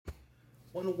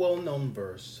One well-known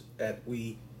verse that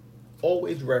we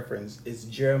always reference is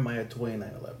Jeremiah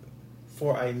 29:11.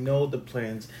 For I know the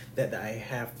plans that I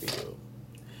have for you.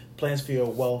 Plans for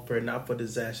your welfare, not for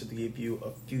disaster, to give you a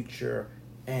future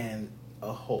and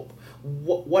a hope.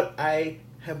 What I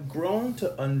have grown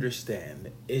to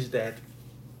understand is that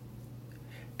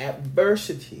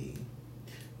adversity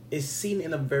is seen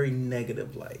in a very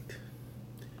negative light.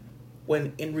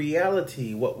 When in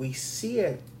reality, what we see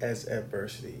it as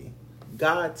adversity,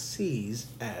 God sees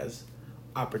as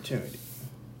opportunity.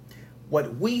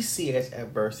 What we see as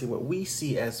adversity, what we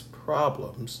see as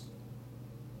problems,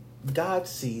 God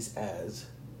sees as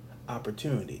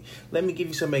opportunity. Let me give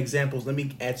you some examples. Let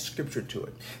me add scripture to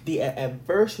it. The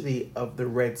adversity of the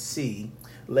Red Sea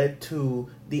led to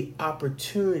the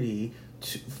opportunity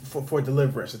for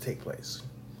deliverance to take place.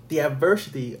 The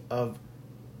adversity of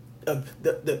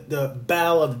the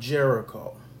Battle of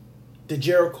Jericho, the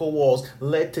Jericho walls,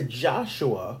 led to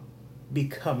Joshua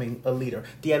becoming a leader.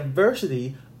 The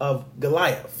adversity of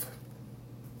Goliath,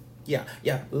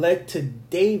 led to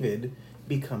David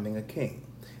becoming a king.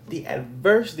 The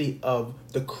adversity of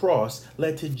the cross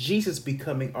led to Jesus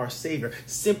becoming our Savior.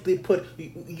 Simply put,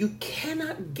 you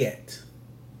cannot get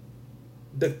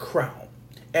the crown.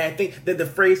 And I think that the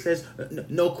phrase says,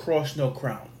 no cross, no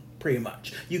crown, pretty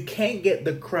much. You can't get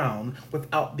the crown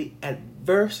without the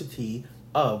adversity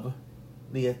of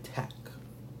the attack.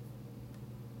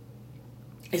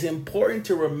 It's important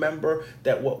to remember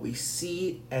that what we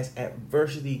see as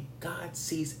adversity, God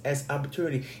sees as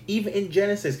opportunity. Even in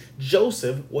Genesis,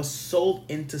 Joseph was sold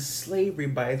into slavery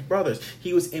by his brothers.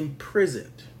 He was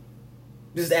imprisoned.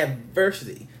 This is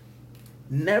adversity.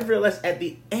 Nevertheless, at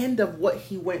the end of what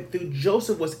he went through,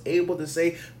 Joseph was able to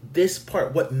say this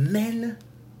part: what men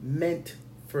meant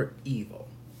for evil,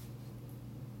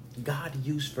 God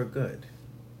used for good.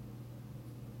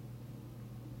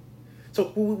 So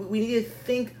we need to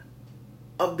think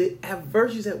of the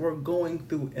adversities that we're going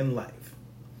through in life.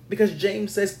 Because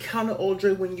James says, count it all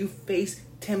joy when you face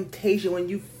temptation, when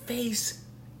you face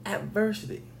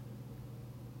adversity.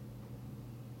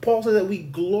 Paul says that we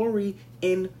glory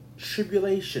in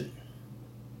tribulation.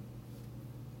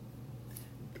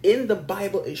 In the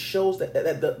Bible, it shows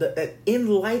that in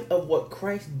light of what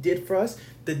Christ did for us,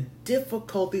 the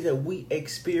difficulties that we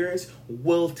experience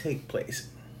will take place.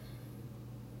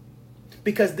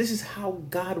 Because this is how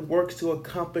God works to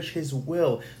accomplish his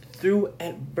will, through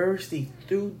adversity,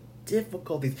 through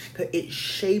difficulties. It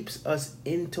shapes us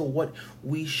into what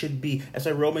we should be. As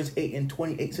Romans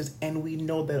 8:28 says, and we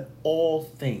know that all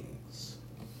things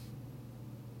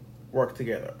work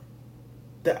together.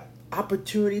 The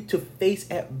opportunity to face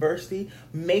adversity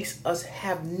makes us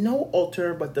have no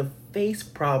alternative but to face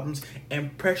problems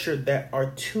and pressure that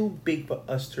are too big for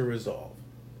us to resolve.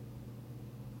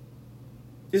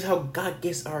 This is how God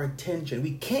gets our attention.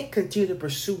 We can't continue to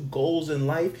pursue goals in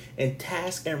life and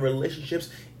tasks and relationships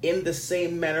in the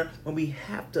same manner when we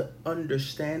have to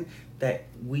understand that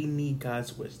we need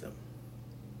God's wisdom.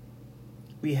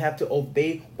 We have to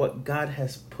obey what God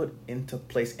has put into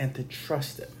place and to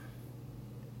trust him.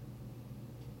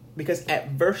 Because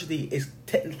adversity is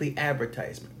technically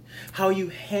advertisement. How you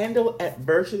handle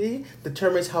adversity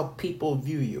determines how people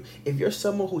view you. If you're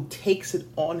someone who takes it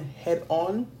on head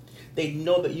on, they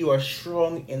know that you are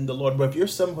strong in the Lord. But if you're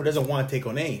someone who doesn't want to take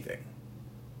on anything,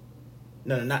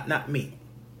 not me.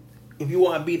 If you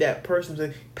want to be that person,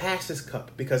 say, pass this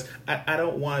cup, because I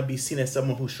don't want to be seen as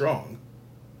someone who's strong.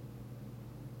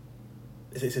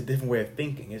 It's a different way of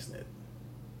thinking, isn't it?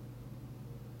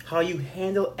 How you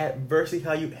handle adversity,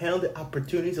 how you handle the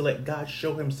opportunity to let God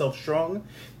show himself strong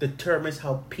determines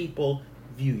how people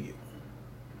view you.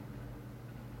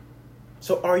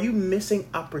 So are you missing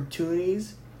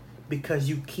opportunities because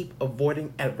you keep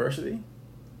avoiding adversity?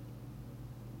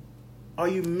 Are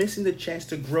you missing the chance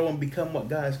to grow and become what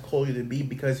God has called you to be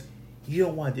because you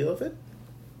don't want to deal with it?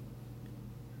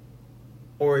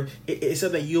 Or it's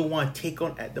something you don't want to take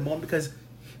on at the moment because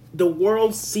the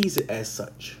world sees it as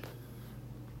such.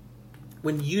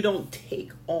 When you don't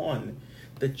take on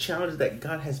the challenges that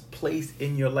God has placed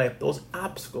in your life, those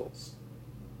obstacles,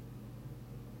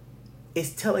 it's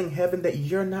telling heaven that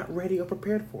you're not ready or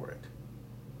prepared for it.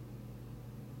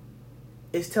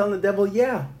 It's telling the devil,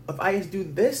 if I just do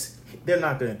this, they're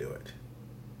not going to do it.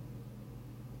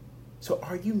 So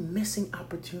are you missing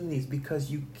opportunities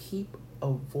because you keep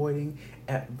avoiding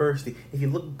adversity? If you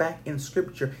look back in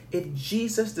scripture, if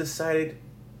Jesus decided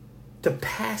to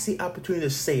pass the opportunity to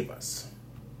save us,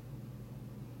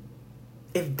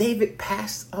 if David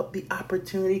passed up the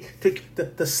opportunity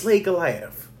to slay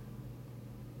Goliath,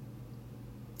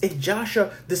 If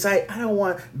Joshua decided, I don't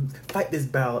want to fight this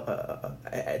battle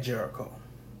at Jericho.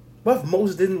 What if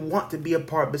Moses didn't want to be a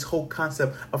part of this whole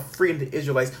concept of freeing the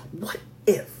Israelites? What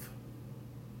if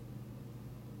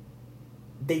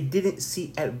they didn't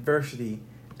see adversity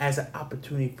as an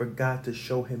opportunity for God to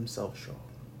show himself strong?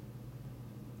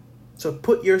 So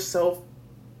put yourself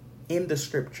in the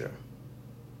scripture.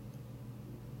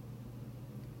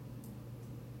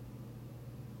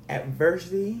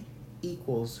 Adversity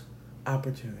equals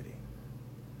opportunity.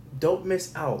 Don't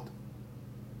miss out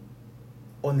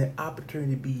on the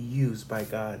opportunity to be used by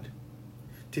God,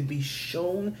 to be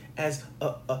shown as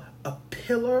a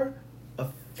pillar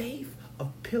of faith, a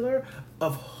pillar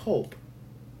of hope,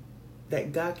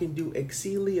 that God can do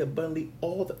exceedingly abundantly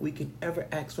all that we can ever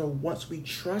ask for once we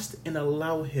trust and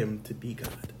allow him to be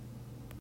God.